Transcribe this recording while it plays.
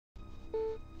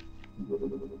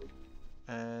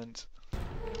And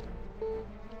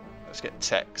let's get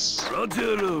Tex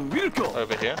Roger, Wilco.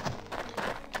 over here.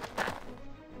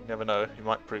 You never know, he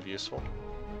might prove useful.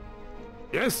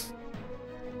 Yes.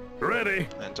 Ready.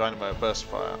 And Dynamo burst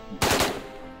fire.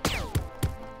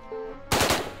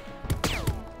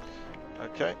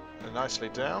 Okay, and nicely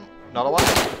down. Another one.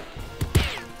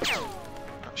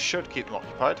 That should keep them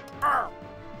occupied.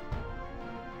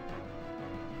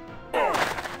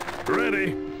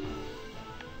 Ready.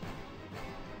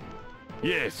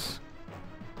 Yes.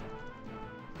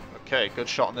 Okay, good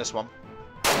shot on this one.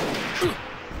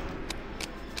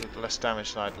 Did less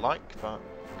damage than I'd like, but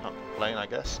can't complain, I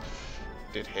guess.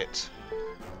 Did hit.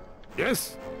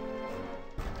 Yes.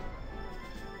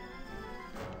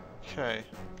 Okay.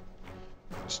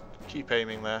 Just keep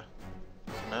aiming there.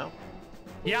 For now.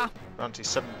 Yeah.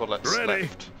 97 bullets Ready.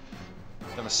 left.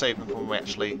 Gonna save them for when we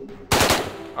actually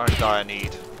are in dire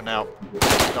need. For now,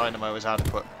 Dynamo is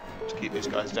adequate to keep these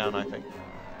guys down, I think.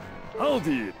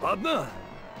 Howdy, partner.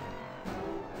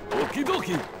 Okie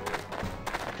dokie.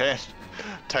 Okay,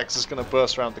 Tex is going to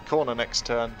burst around the corner next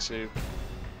turn to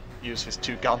use his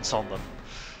 2 guns on them.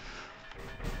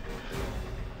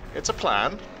 It's a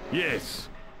plan. Yes.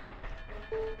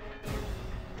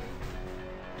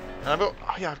 And I've got,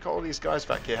 oh yeah, I've got all these guys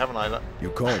back here, haven't I? That You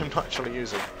called. I'm not actually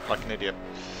using, like an idiot.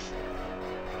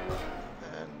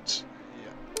 And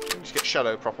yeah, just get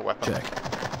Shadow proper weapon Check.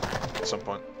 at some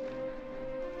point.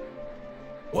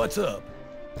 What's up?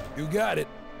 You got it.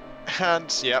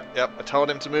 And yep, I told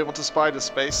him to move onto Spider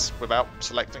Space without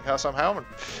selecting her somehow, and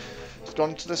he's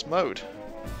gone into this mode.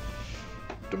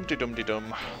 Dum-de-dum-de-dum.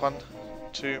 1,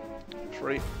 2,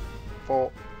 3,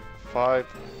 4, 5,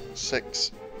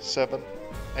 6, 7,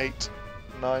 8,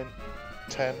 9,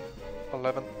 10,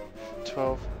 11,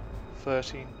 12,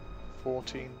 13,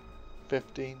 14,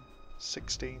 15,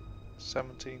 16,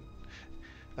 17.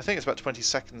 I think it's about 20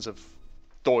 seconds of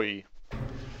doi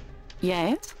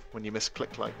Yes? when you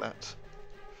misclick like that.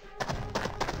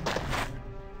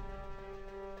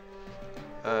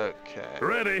 Okay.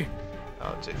 Ready.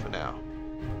 That'll do for now.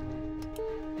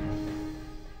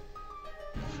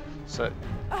 So,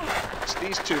 it's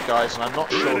these 2 guys, and I'm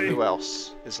not sure Ready. who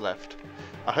else is left.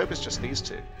 I hope it's just these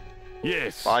 2,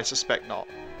 Yes. but I suspect not.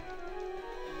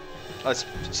 I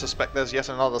suspect there's yet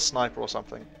another sniper or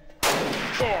something.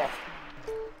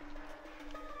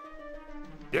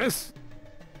 Yes.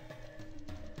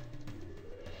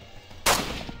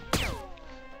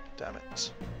 Damn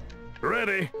it.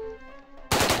 Ready.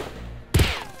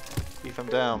 Keep him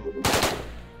down.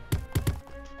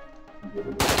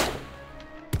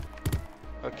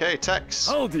 Okay, Tex.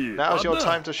 Howdy, Now's your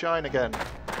partner. time to shine again.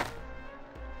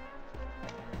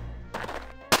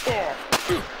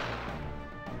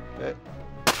 Okay.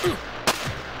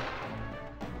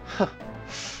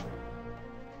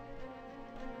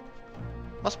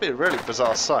 Must be a really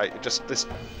bizarre sight. Just this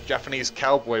Japanese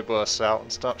cowboy bursts out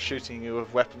and starts shooting you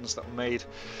with weapons that were made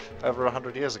over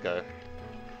 100 years ago.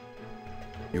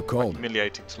 You called.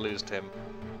 Humiliating to lose to him.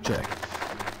 Check.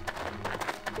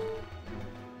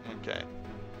 Okay.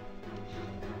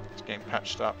 This game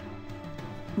patched up.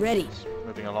 Ready.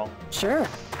 Moving along. Sure.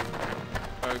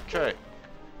 Okay.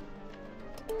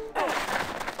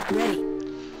 Ready.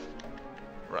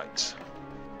 Right.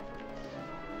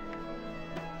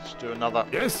 Let's do another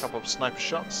Yes. couple of sniper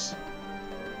shots.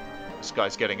 This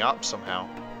guy's getting up somehow.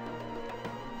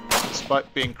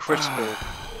 Despite being critical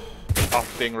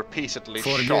after being repeatedly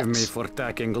shot. Forgive me for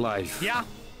taking life. Yeah.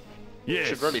 Yes.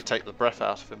 Should really take the breath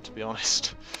out of him, to be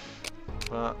honest.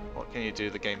 But what can you do?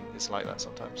 The game is like that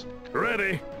sometimes.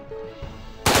 Ready.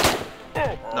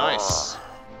 Nice.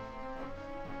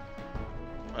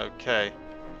 Okay.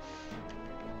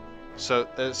 So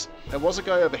there was a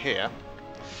guy over here,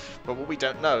 but what we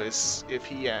don't know is if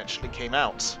he actually came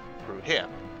out through here.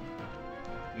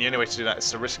 And the only way to do that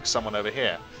is to risk someone over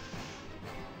here.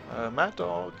 Mad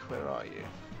Dog, where are you?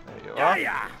 There you are.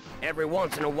 Yeah. Every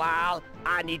once in a while,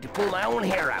 I need to pull my own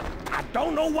hair out. I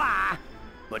don't know why,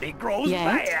 but it grows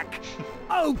Yes? back.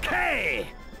 Okay.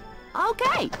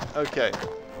 Okay. Okay.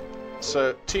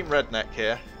 So Team Redneck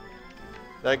here,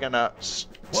 they're gonna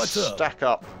What's up? stack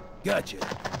up Gotcha.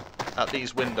 at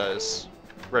these windows,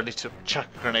 ready to chuck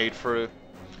a grenade through,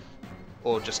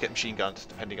 or just get machine gunned,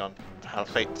 depending on how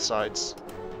fate decides.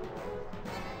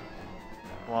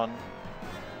 One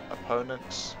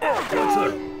opponent. What's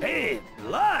up? Hey,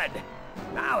 blood.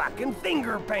 Now I can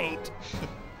finger paint.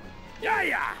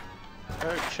 Yeah.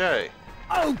 Okay.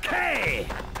 Okay.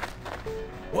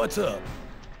 What's up?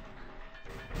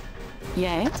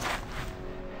 Yes?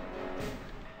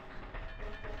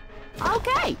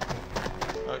 Okay.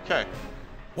 Okay.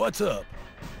 What's up?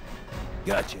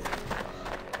 Gotcha.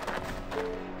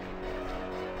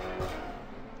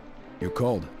 You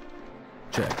called.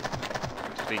 Check.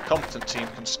 The competent team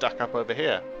can stack up over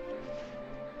here.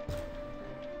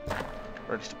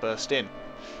 Ready to burst in.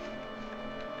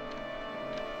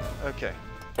 Okay.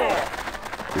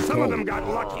 You Some of them called. got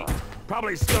lucky.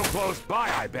 Probably still close by,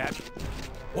 I bet.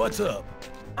 What's up?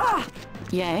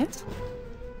 Yes?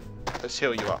 Let's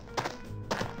heal you up.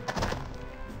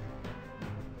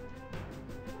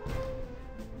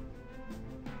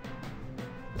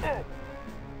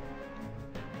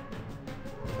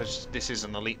 This is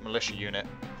an elite militia unit,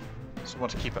 so we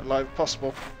want to keep it alive if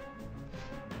possible.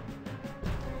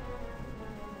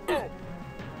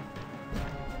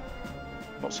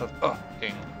 Lots of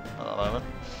ing at the moment.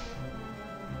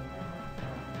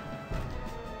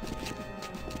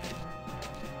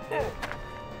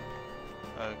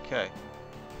 Okay.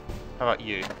 How about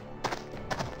you?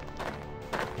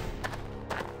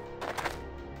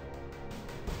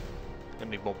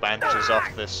 Gonna need more bandages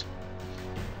after this.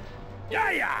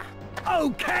 Yeah.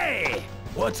 Okay.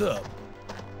 What's up?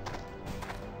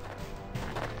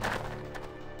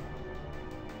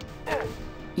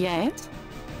 Yes?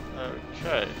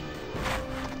 Okay.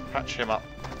 Patch him up.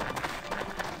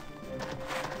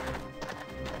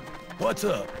 What's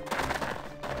up?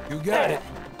 You got it.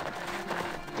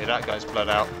 Yeah, that guy's bled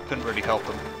out. Couldn't really help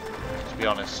him, to be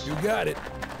honest. You got it.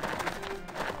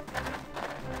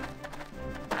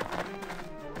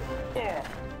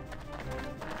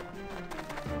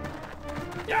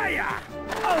 Yeah.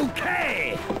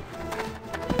 Okay.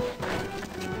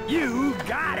 You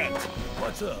got it.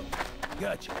 What's up?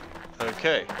 Gotcha.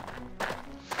 Okay.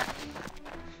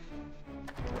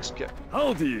 Let's get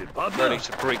Howdy, partner. ready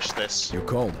to breach this. You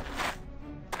called.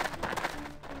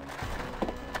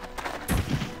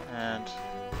 And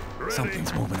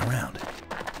Something's moving around.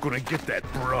 Gonna get that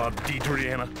broad,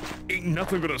 Deidreana. Ain't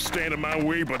nothing gonna stand in my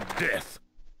way but death.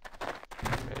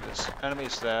 okay, there's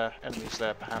enemies there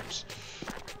perhaps.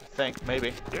 I think,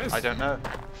 maybe. Yes. I don't know.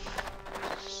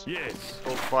 Yes.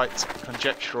 All quite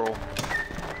conjectural.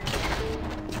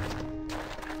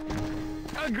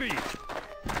 Agreed.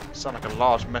 Sound like a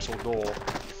large metal door.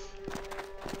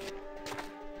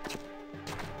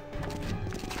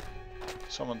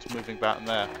 Someone's moving about in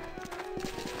there.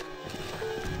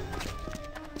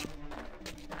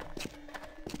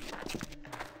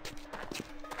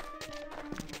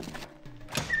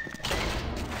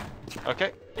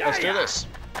 Okay, let's do this.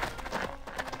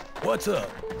 What's up?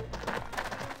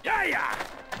 Yeah.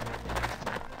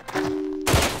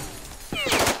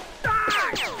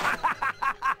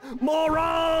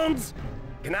 Morons!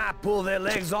 Can I pull their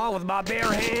legs off with my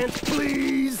bare hands,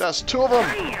 please? That's two of them!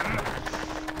 Bam!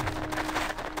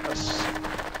 That's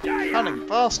Yeah. cunning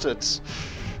bastards!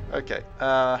 Okay,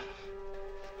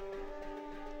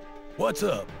 What's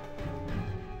up?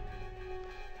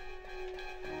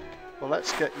 well,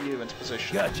 let's get you into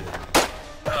position. Gotcha.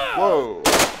 Whoa!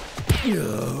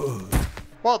 Yo.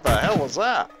 What the hell was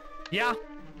that? Yeah.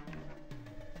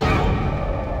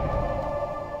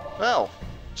 Well,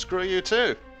 screw you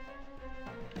too.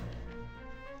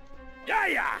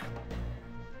 Yeah.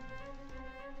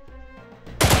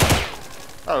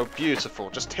 Oh, beautiful.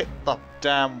 Just hit the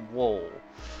damn wall.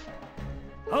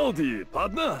 Howdy,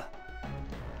 partner.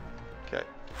 Okay.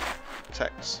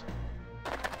 Tex.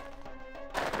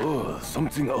 Oh,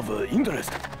 something of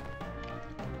interest.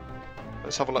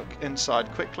 Let's have a look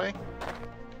inside quickly.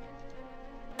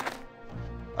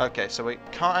 Okay, so we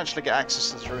can't actually get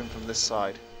access to this room from this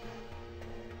side.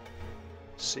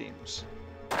 Seems.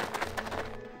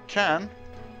 Can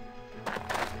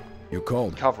You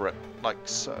called. cover it, like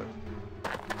so.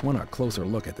 Want a closer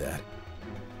look at that?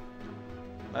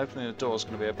 Opening the door is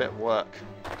going to be a bit of work.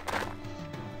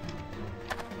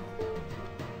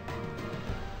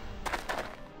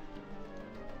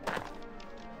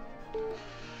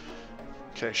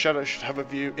 Okay, Shadow should have a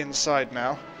view inside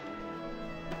now.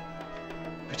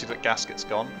 Pity that Gasket's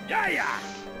gone, Yeah.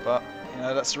 but, you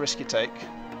know, that's the risk you take.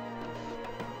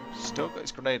 Still got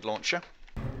his grenade launcher.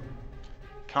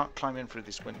 Can't climb in through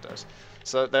these windows.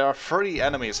 So there are 3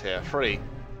 enemies here. 3,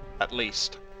 at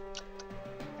least.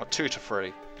 Or 2 to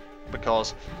 3.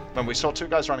 Because when we saw 2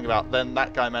 guys running about, then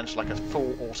that guy managed like a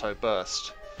full auto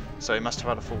burst. So he must have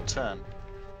had a full turn.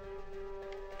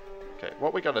 Okay,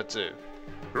 what we gotta do,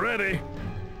 Ready?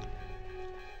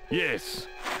 Yes.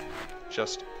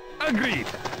 just Agreed.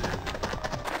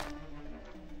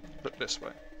 look this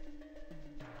way.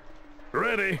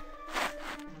 Ready?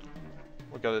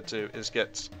 What we gotta do is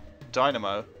get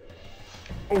Dynamo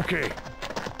Okay.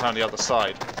 around the other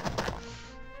side.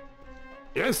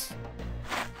 Yes.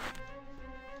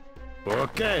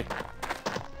 Okay.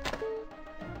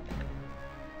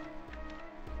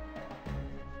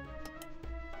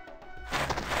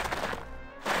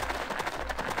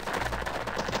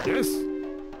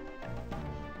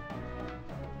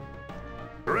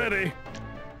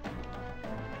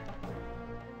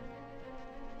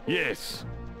 Yes.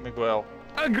 Miguel,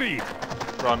 Agreed.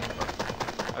 run.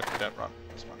 Okay, don't run.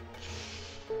 That's fine.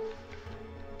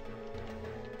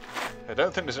 I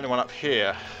don't think there's anyone up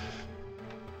here,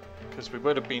 because we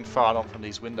would have been far on from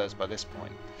these windows by this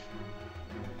point.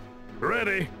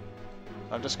 Ready.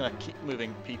 I'm just going to keep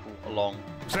moving people along.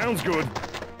 Sounds good.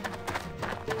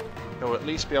 You'll at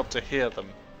least be able to hear them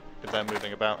if they're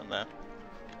moving about in there.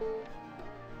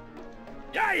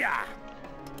 Yeah.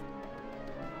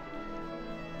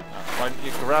 Why don't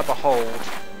you grab a hold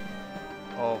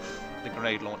of the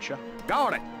grenade launcher,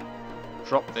 Got it.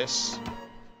 drop this.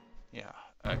 Yeah,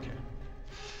 okay.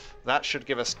 That should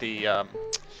give us the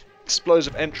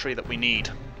explosive entry that we need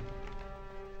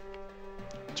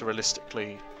to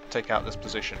realistically take out this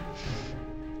position.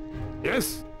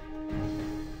 Yes.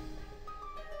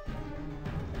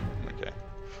 Okay.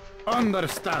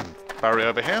 Understand. Barrier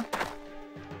over here.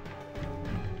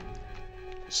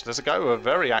 So there's a guy with a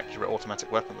very accurate automatic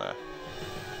weapon there,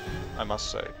 I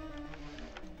must say.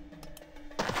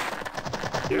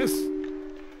 Yes.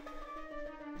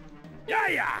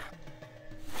 Yeah.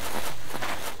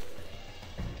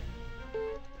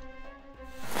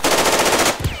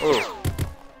 Oh,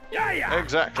 Yeah.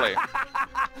 exactly.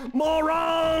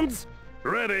 Morons.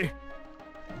 Ready.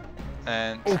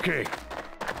 And Okay.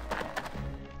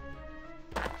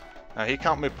 now he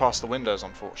can't move past the windows,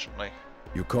 unfortunately.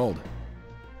 You called.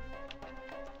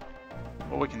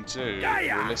 What we can do,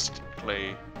 Yeah.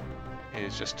 realistically,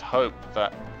 is just hope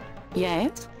that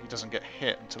Yes? he doesn't get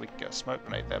hit until we can get a smoke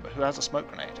grenade there. But who has a smoke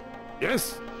grenade?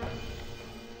 Yes.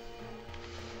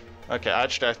 Okay,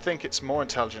 actually, I think it's more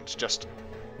intelligent to just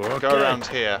Okay. go around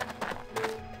here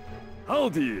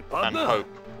Howdy, and partner. hope.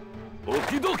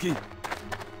 Okie dokie.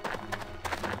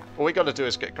 All we got to do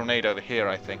is get a grenade over here,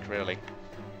 I think, really.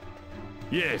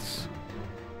 Yes.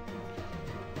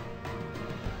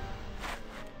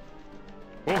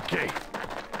 Okay.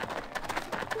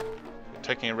 We're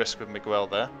taking a risk with Miguel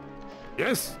there,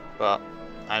 Yes. but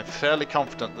I'm fairly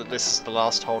confident that this is the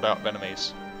last holdout of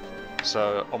enemies.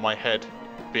 So, on my head,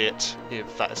 be it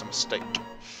if that is a mistake.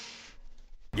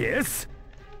 Yes.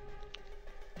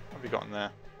 What have we got in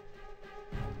there?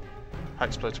 High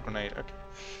explosive grenade, okay.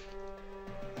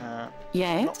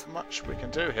 Yes? Not much we can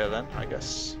do here then, I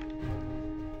guess.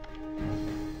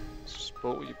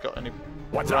 Sport, you've got any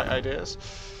What's right up? ideas?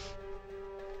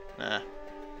 Nah.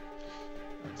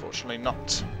 Unfortunately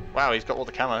not. Wow, he's got all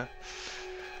the camo.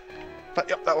 But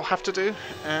yep, that will have to do.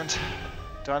 And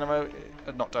Dynamo,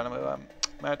 not Dynamo,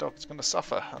 Mad Dog is going to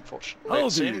suffer, unfortunately, it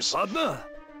Howdy, seems. partner.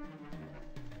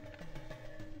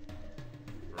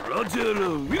 Roger,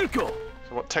 Wilco.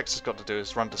 So what Tex has got to do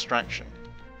is run distraction,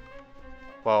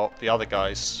 while the other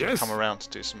guys Yes. come around to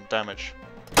do some damage.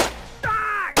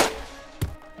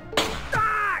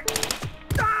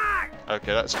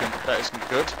 Okay, that isn't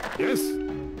good. Yes.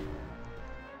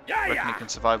 I reckon he can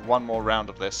survive one more round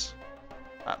of this,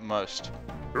 at most.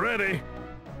 Ready.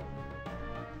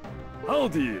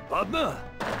 Howdy, partner.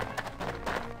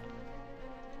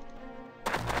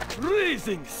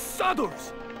 Raising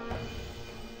saddles.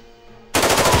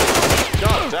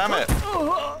 God damn it!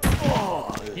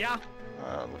 Yeah.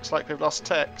 Looks like we've lost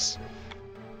Tex.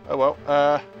 Oh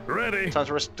well, Ready. time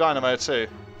to risk Dynamo too.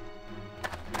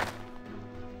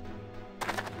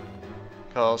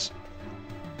 Because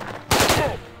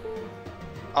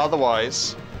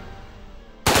otherwise,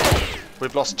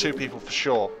 we've lost 2 people for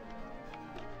sure.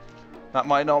 That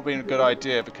might not have been a good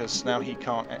idea because now he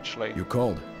can't actually. You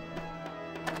called.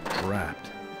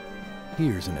 Trapped.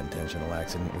 Here's an intentional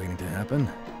accident waiting to happen.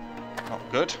 Not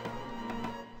good.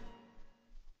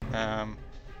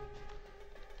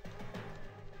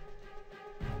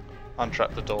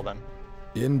 Untrap the door then.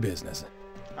 In business.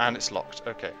 And it's locked.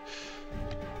 Okay.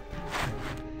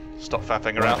 Stop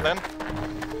faffing around then.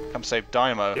 Come save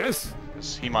Dynamo. Yes.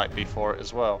 Because he might be for it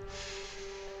as well.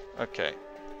 Okay.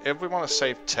 If we want to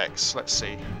save Tex, let's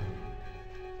see.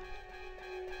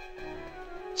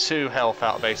 2 health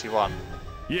out of 81.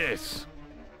 Yes.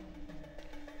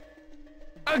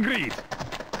 Agreed.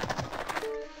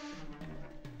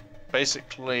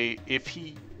 Basically, if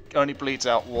he only bleeds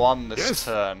out 1 this Yes.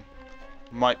 turn,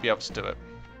 might be able to do it.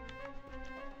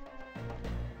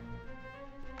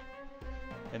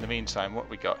 In the meantime, what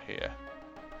we got here?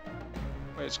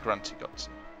 Where's Grunty got to?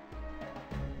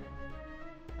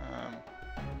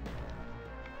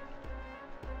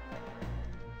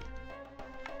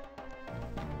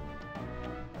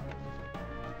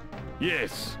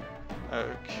 Yes.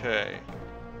 Okay.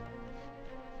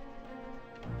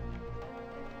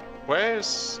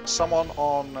 Where's someone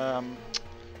on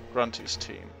Grunty's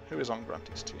team? Who is on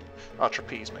Grunty's team? Ah,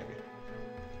 Trapeze maybe.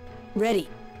 Ready.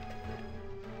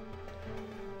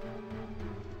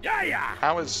 Yeah, yeah.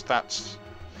 How is that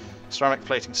ceramic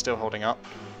plating still holding up?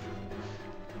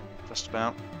 Just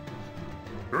about.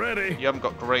 Ready. You haven't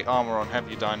got great armor on, have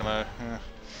you, Dynamo?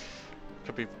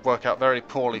 Could work out very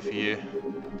poorly for you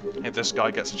if this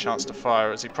guy gets a chance to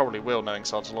fire, as he probably will, knowing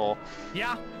Sod's Law.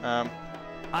 Yeah. Um,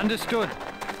 Understood.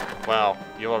 Wow,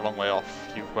 you're a long way off.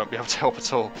 You won't be able to help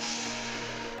at all.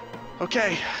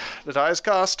 Okay, the die is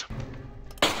cast.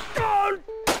 Don't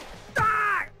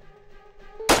die!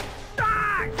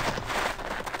 Die!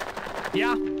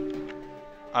 Yeah.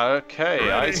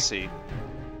 Okay, I Ready? see.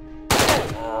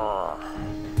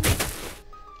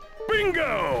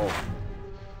 Bingo!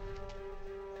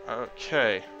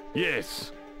 Okay.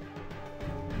 Yes.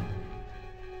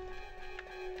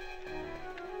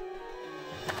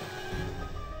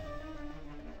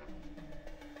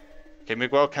 Okay,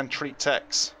 Miguel can treat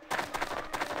Tex.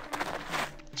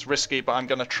 It's risky, but I'm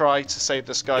going to try to save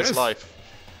this guy's Yes. life.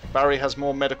 Barry has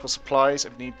more medical supplies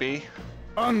if need be.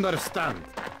 Understand.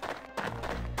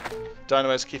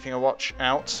 Dynamo's keeping a watch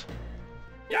out.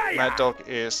 Yeah, yeah. Mad Dog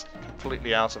is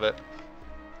completely out of it.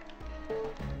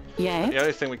 Yes. The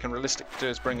only thing we can realistically do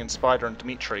is bring in Spider and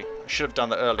Dimitri. I should have done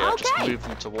that earlier, just Okay. move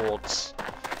them towards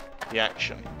the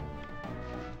action.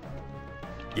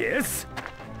 Yes.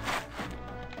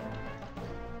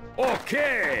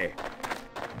 Okay.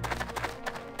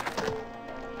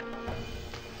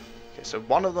 Okay, so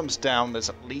one of them's down, there's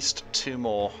at least two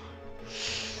more.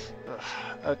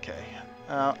 Okay.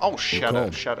 Oh, Shadow,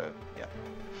 called. Shadow, yeah.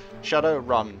 Shadow,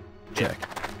 run. Check.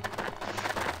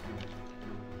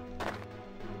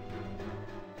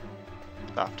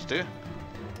 That'll have to do.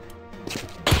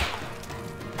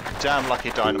 Damn lucky,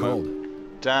 You're Dynamo.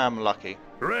 cold. Damn lucky.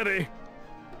 Ready.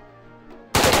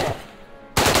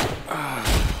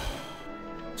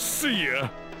 See ya.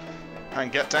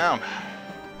 And get down.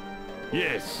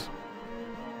 Yes.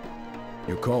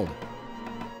 You're cold.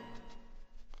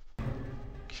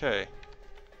 Okay.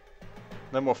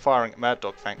 No more firing at Mad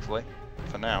Dog, thankfully,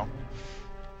 for now.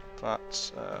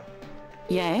 But,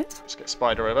 Yes. let's get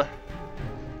Spider over.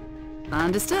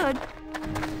 Understood.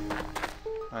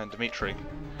 And Dimitri.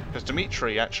 Because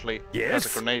Dimitri actually has Yes.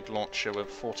 a grenade launcher with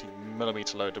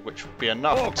 40mm loaded, which would be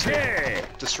enough Okay.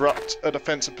 to disrupt a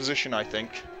defensive position, I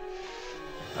think.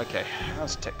 Okay,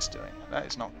 how's Tex doing? That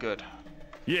is not good.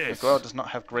 Yes. Miguel does not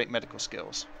have great medical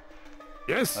skills.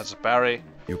 Yes. As Barry,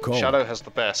 You're cold. Shadow has the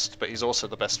best, but he's also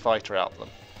the best fighter out of them.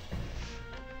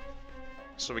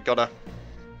 So we gotta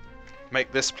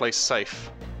make this place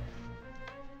safe.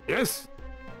 Yes.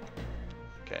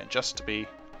 Okay, and just to be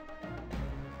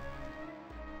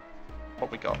what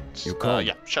we got. You're cold.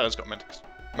 Yeah, Shadow's got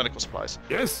medical supplies.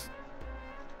 Yes.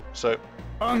 So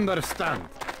Understand.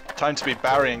 time to be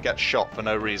Barry and get shot for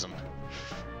no reason.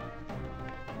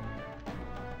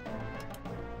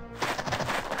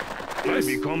 I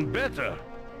become better.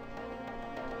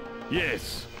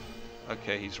 Yes.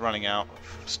 Okay, he's running out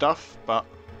of stuff, but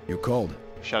You're cold.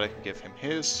 Shadow can give him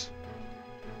his,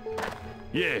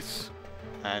 Yes.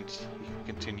 and he can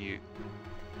continue.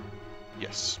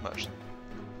 Yes, merge them.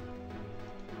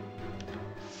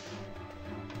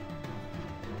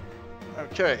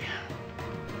 Okay.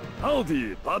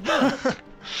 Howdy, partner.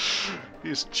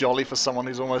 He's jolly for someone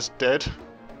who's almost dead.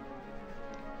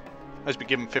 Has been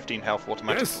given 15 health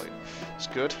automatically. It's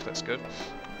good, that's good.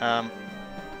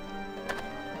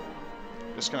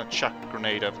 Just gonna chuck a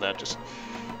grenade over there,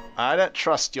 I don't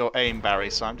trust your aim, Barry,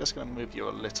 so I'm just gonna move you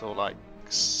a little like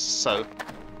so.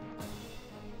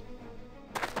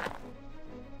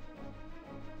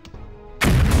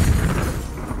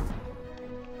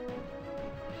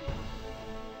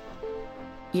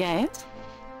 Yes.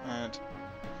 And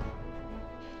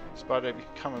Spider, be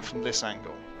coming from this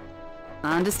angle.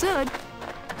 Understood.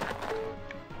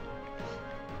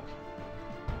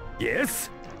 Yes.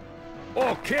 We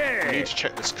Okay. need to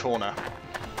check this corner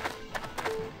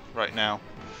right now.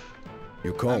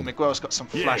 You're cold. Miguel's got some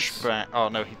Yes. flashback. Oh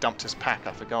no, he dumped his pack.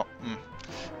 I forgot.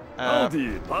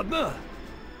 Howdy, partner.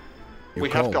 You're We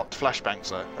cold. have got flashbangs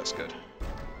though. That's good.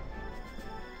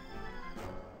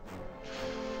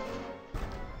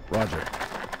 Roger.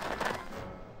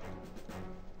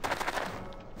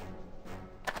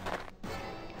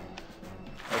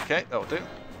 Okay, that'll do.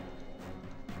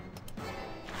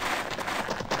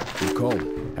 You're cold.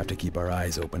 Have to keep our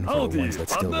eyes open for Howdy, the ones that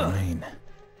still partner. remain.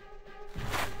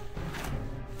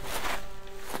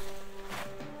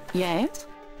 Yes.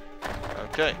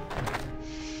 Okay.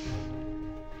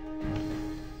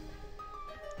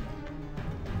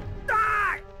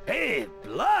 Ah! Hey,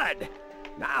 blood.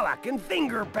 Now I can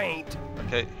finger paint.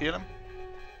 Okay, heal him.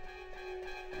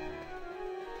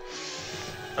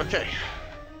 Okay,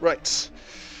 right.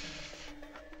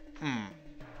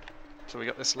 So we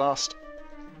got this last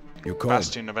You called.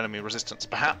 bastion of enemy resistance.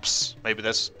 Perhaps, maybe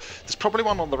there's probably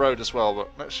one on the road as well, but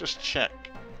let's just check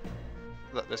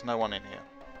that there's no one in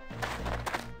here.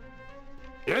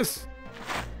 Yes.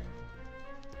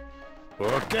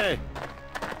 Okay.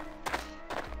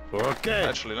 Okay.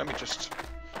 Actually, let me just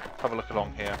have a look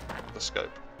along here with the scope.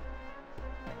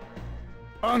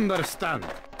 Understand.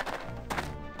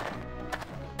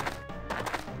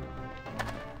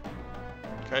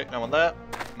 Okay, no one there,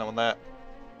 no one there,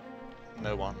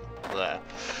 no one there.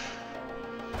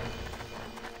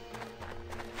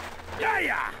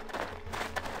 Yeah.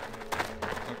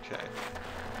 Okay,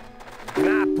 Can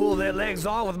I pull their legs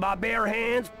off with my bare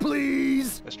hands,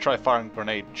 please? let's try firing a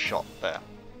grenade shot there.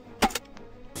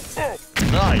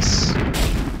 Nice!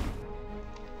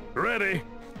 Ready.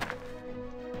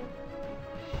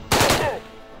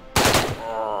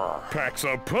 Packs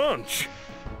a punch.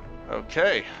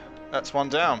 Okay, that's one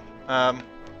down.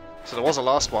 So there was a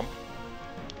last one,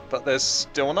 but there's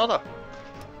still another.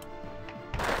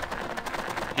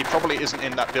 He probably isn't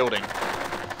in that building.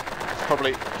 He's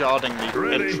probably guarding the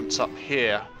Ready. entrance up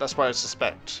here. That's why I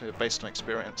suspect, based on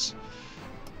experience.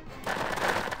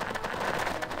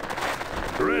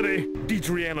 Ready.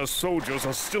 Adriana's soldiers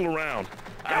are still around.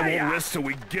 I won't rest till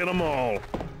we get them all.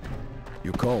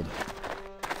 You called.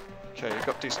 Okay, you've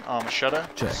got decent armor shadow.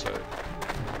 Check. So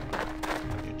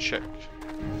you check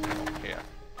on here.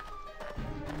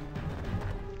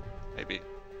 Maybe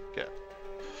get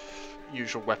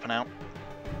usual weapon out.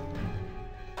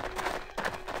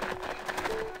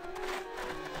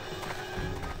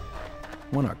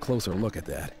 Want a closer look at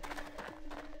that?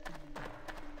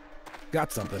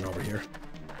 Got something over here.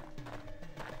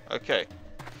 Okay,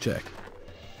 Check.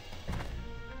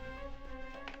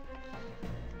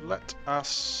 let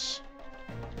us.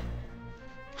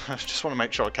 I just want to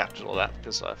make sure I captured all that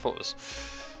because I thought it was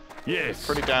Yes.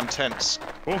 pretty damn tense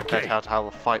Okay. compared to how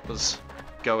the fight was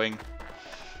going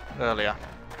earlier.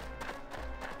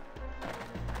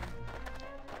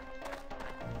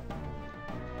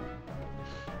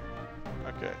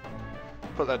 Okay,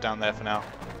 put that down there for now,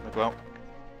 Miguel.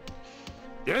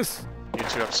 Yes. You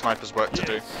two have sniper's work to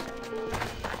do.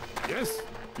 Yes.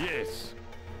 Yes.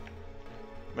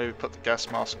 Maybe put the gas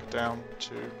mask down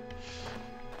to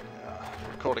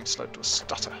recording slowed to a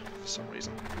stutter for some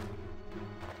reason.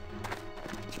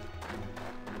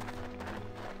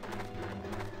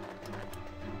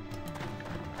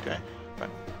 Okay, back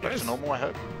Yes. to normal, I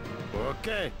hope.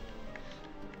 Okay.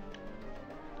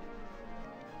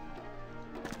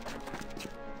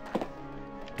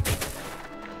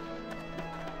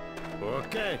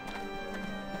 Okay.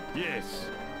 Yes.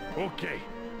 Okay.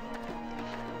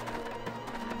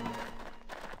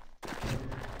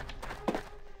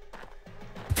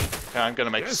 Okay, I'm going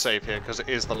to make a Yes. save here because it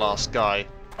is the last guy,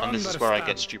 and this is where I get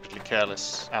Understand. stupidly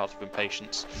careless out of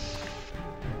impatience.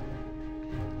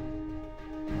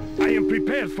 I am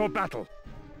prepared for battle.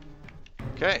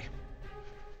 Okay.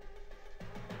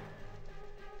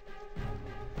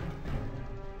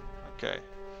 Okay.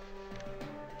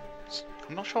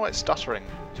 I'm not sure why it's stuttering.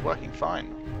 It's working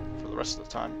fine for the rest of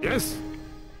the time. Yes.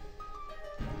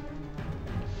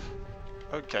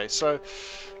 Okay, so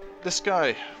this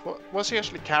guy, what's he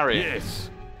actually carrying? Yes.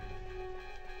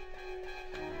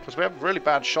 Because we have really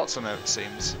bad shots on it, it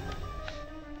seems.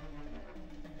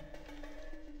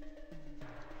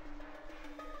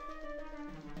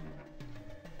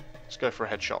 Let's go for a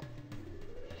headshot.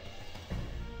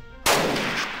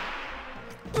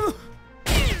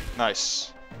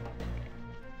 Nice.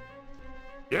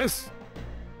 Yes.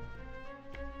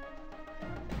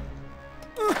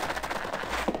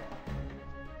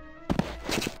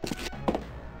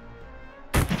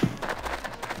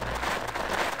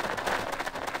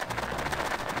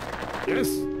 Yes.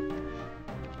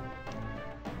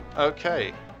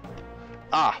 Okay.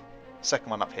 Ah, second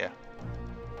one up here.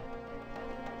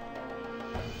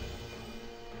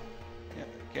 Yeah,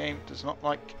 the game does not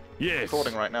like Yes.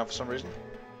 recording right now for some reason.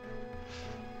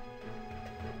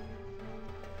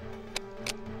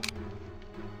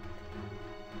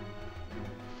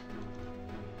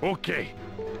 Okay.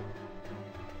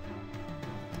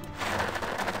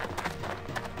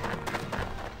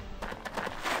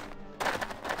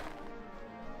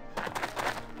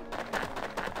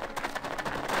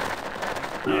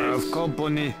 Yes.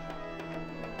 Company.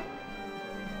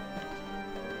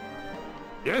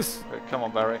 Yes. Okay, come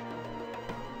on, Barry.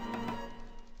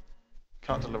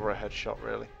 Can't deliver a headshot,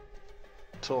 really.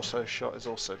 Torso shot is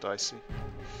also dicey.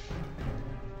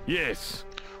 Yes.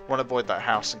 Want to avoid that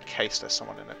house in case there's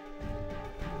someone in it.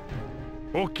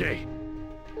 Okay.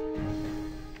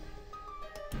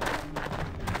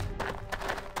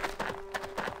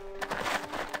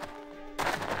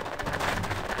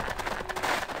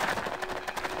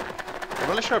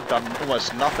 militia have done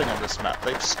almost nothing on this map.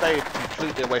 They've stayed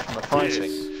completely away from the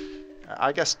fighting. Yes.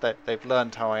 I guess that they've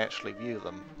learned how I actually view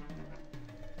them.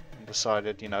 And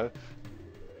decided, you know,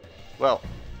 well,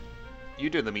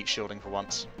 you do the meat shielding for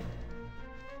once.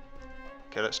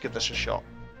 Okay, let's give this a shot.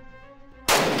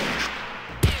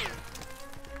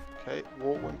 Okay,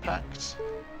 wall impact.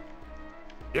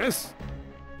 Yes.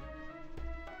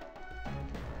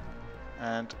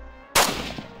 And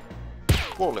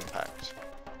wall impact.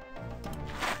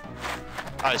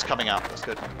 Ah, he's coming out, that's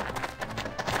good.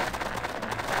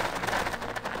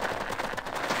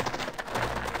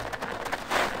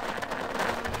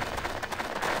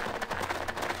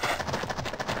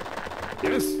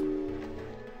 Yes.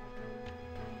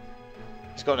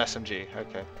 He's got an SMG,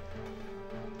 okay.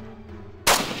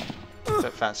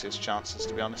 Don't fancy his chances,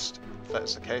 to be honest, if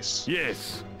that's the case.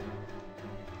 Yes.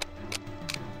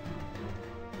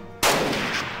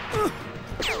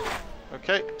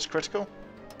 Okay, it's critical.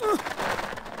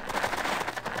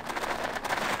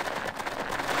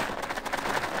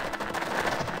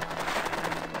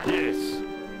 Yes.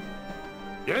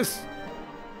 Yes.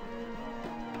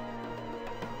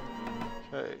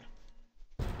 Okay.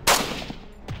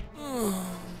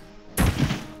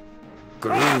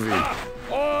 Groovy.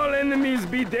 All enemies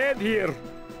be dead here.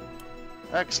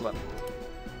 Excellent.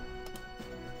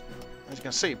 As you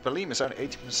can see, Balim is only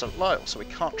 80% loyal, so we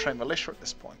can't train militia at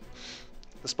this point,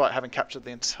 despite having captured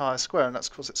the entire square, and that's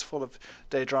because it's full of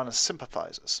Daedrana's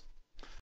sympathizers.